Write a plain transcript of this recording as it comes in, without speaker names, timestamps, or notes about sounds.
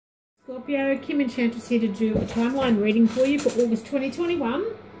Scorpio, Kim Enchantress here to do a timeline reading for you for August 2021.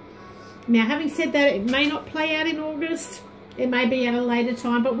 Now, having said that, it may not play out in August. It may be at a later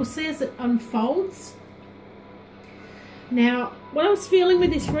time, but we'll see as it unfolds. Now, what I was feeling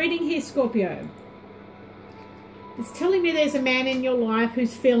with this reading here, Scorpio, it's telling me there's a man in your life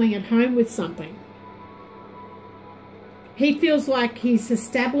who's feeling at home with something. He feels like he's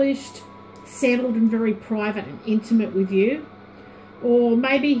established, settled, and very private and intimate with you. Or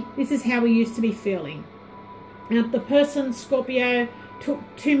maybe this is how he used to be feeling. Now, the person, Scorpio, took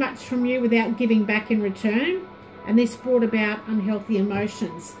too much from you without giving back in return, and this brought about unhealthy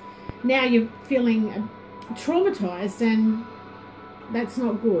emotions. Now you're feeling traumatized, and that's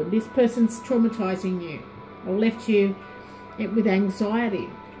not good. This person's traumatizing you or left you with anxiety.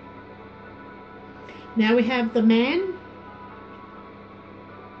 Now we have the man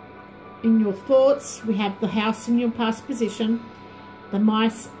in your thoughts. We have the house in your past position, the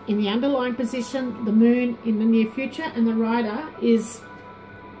mice in the underlying position, the moon in the near future, and the rider is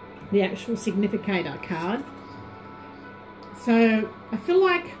the actual significator card. So I feel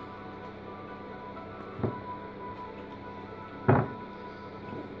like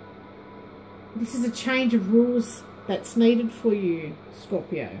this is a change of rules that's needed for you,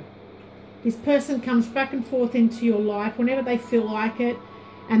 Scorpio. This person comes back and forth into your life whenever they feel like it,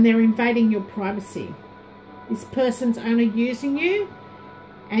 and they're invading your privacy. This person's only using you,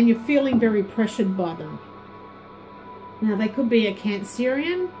 and you're feeling very pressured by them. Now, they could be a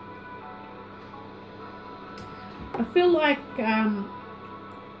Cancerian. I feel like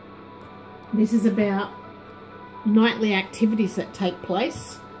this is about nightly activities that take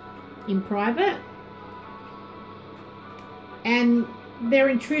place in private, and they're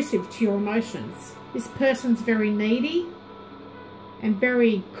intrusive to your emotions. This person's very needy and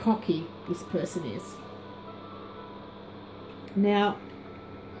very cocky, this person is. Now,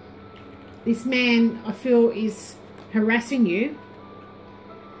 this man, I feel, is harassing you,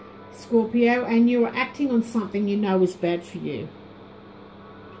 Scorpio, and you are acting on something you know is bad for you,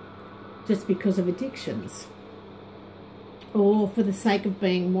 just because of addictions or for the sake of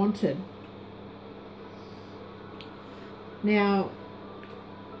being wanted. Now,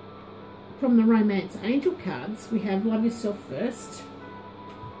 from the Romance Angel cards, we have Love Yourself First,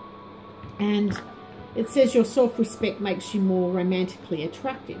 and it says your self-respect makes you more romantically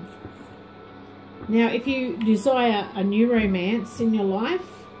attractive. Now, if you desire a new romance in your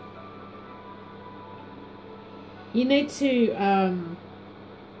life, you need to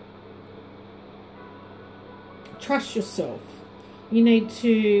trust yourself. You need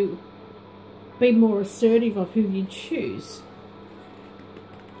to be more assertive of who you choose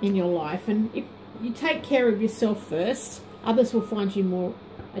in your life. And if you take care of yourself first, others will find you more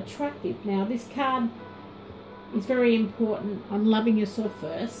attractive. Now, this card is very important on loving yourself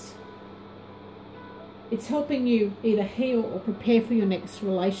first. It's helping you either heal or prepare for your next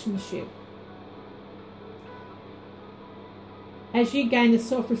relationship. As you gain the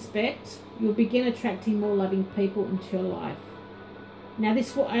self-respect, you'll begin attracting more loving people into your life. Now,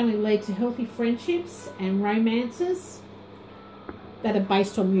 this will only lead to healthy friendships and romances that are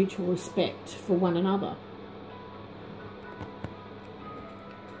based on mutual respect for one another.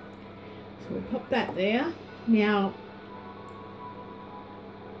 So we'll pop that there. Now,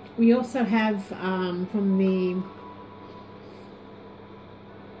 we also have from the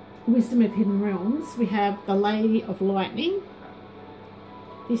Wisdom of Hidden Realms, we have the Lady of Lightning.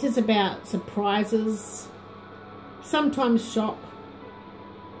 This is about surprises, sometimes shock,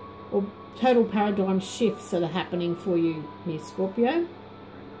 or total paradigm shifts that are happening for you here, Scorpio.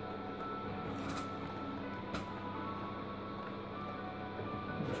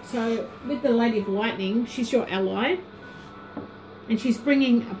 So with the Lady of Lightning, she's your ally, and she's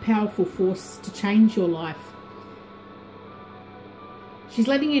bringing a powerful force to change your life. She's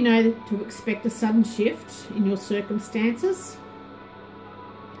letting you know to expect a sudden shift in your circumstances.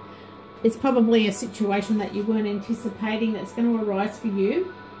 It's probably a situation that you weren't anticipating that's going to arise for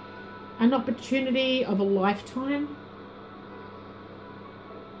you. An opportunity of a lifetime.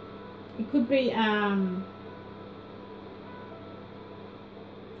 It could be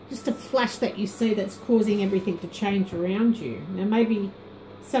just a flash that you see that's causing everything to change around you. Now, maybe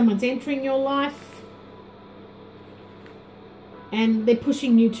someone's entering your life and they're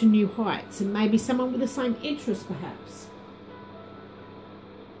pushing you to new heights, and maybe someone with the same interest perhaps.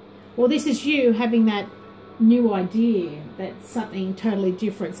 Or this is you having that new idea, that's something totally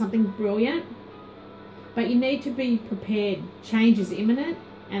different, something brilliant. But you need to be prepared. Change is imminent,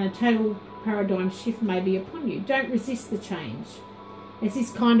 and a total paradigm shift may be upon you. Don't resist the change, as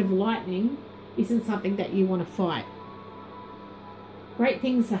this kind of lightning isn't something that you want to fight. Great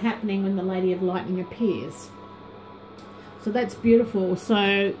things are happening when the Lady of Lightning appears. So that's beautiful.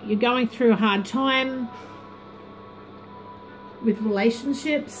 So you're going through a hard time with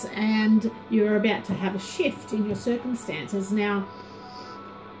relationships, and you're about to have a shift in your circumstances. Now,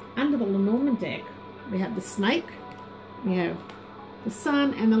 under the Lenormand deck, we have the snake, we have the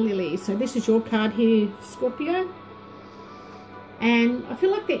sun, and the lily. So this is your card here, Scorpio. And I feel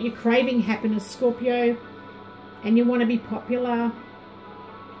like that you're craving happiness, Scorpio, and you want to be popular,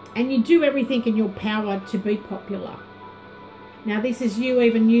 and you do everything in your power to be popular. Now, this is you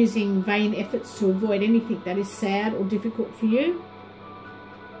even using vain efforts to avoid anything that is sad or difficult for you.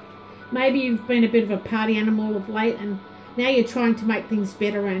 Maybe you've been a bit of a party animal of late, and now you're trying to make things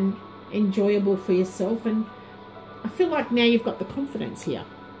better and enjoyable for yourself. And I feel like now you've got the confidence here,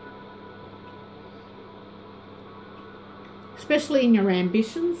 especially in your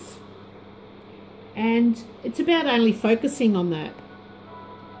ambitions. And it's about only focusing on that.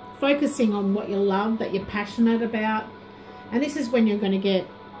 Focusing on what you love, that you're passionate about. And this is when you're going to get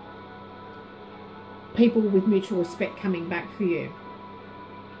people with mutual respect coming back for you.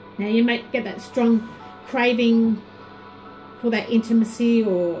 Now, you might get that strong craving for that intimacy,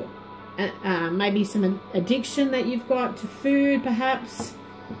 or maybe some addiction that you've got to food, perhaps.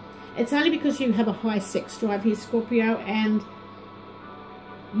 It's only because you have a high sex drive here, Scorpio, and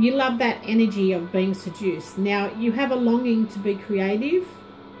you love that energy of being seduced. Now, you have a longing to be creative.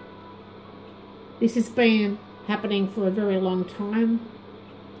 This has been happening for a very long time.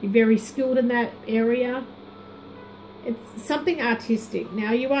 You're very skilled in that area. It's something artistic.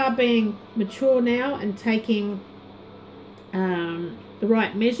 Now, you are being mature now and taking the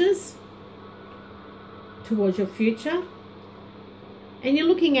right measures towards your future, and you're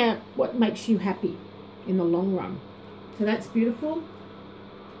looking at what makes you happy in the long run. So that's beautiful.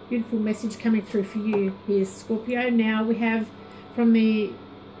 Beautiful message coming through for you here, Scorpio. Now, we have from the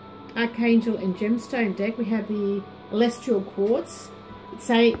Archangel and Gemstone deck, we have the Celestial Quartz.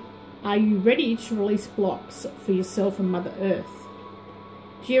 Say, are you ready to release blocks for yourself and Mother Earth?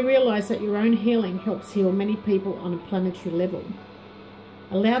 Do you realize that your own healing helps heal many people on a planetary level?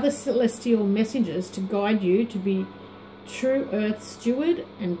 Allow the celestial messengers to guide you to be true Earth steward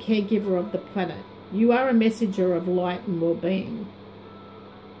and caregiver of the planet. You are a messenger of light and well-being.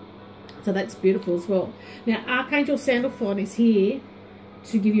 So that's beautiful as well. Now, Archangel Sandalphon is here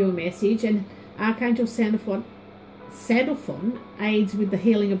to give you a message, and Archangel Sandalphon aids with the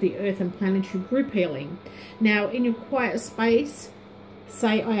healing of the earth and planetary group healing. Now, in your quiet space,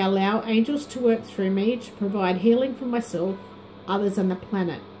 say, I allow angels to work through me to provide healing for myself, others, and the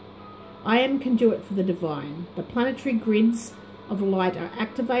planet. I am conduit for the divine. The planetary grids of light are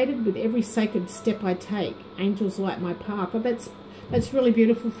activated with every sacred step I take. Angels light my path. Oh, that's really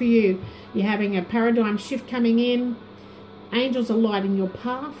beautiful for you. You're having a paradigm shift coming in. Angels are lighting your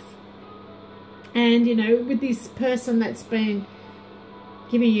path. And, you know, with this person that's been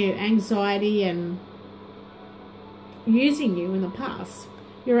giving you anxiety and using you in the past,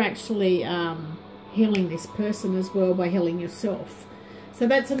 you're actually healing this person as well by healing yourself. So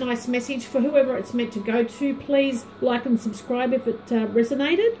that's a nice message for whoever it's meant to go to. Please like and subscribe if it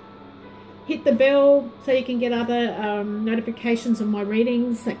resonated. Hit the bell so you can get other notifications of my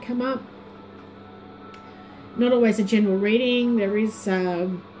readings that come up. Not always a general reading. There is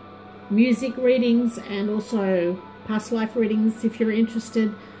music readings and also past life readings if you're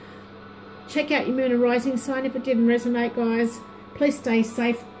interested. Check out your moon and rising sign if it didn't resonate, guys. Please stay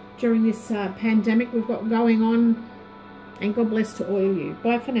safe during this pandemic we've got going on, and God bless to all of you.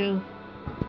 Bye for now.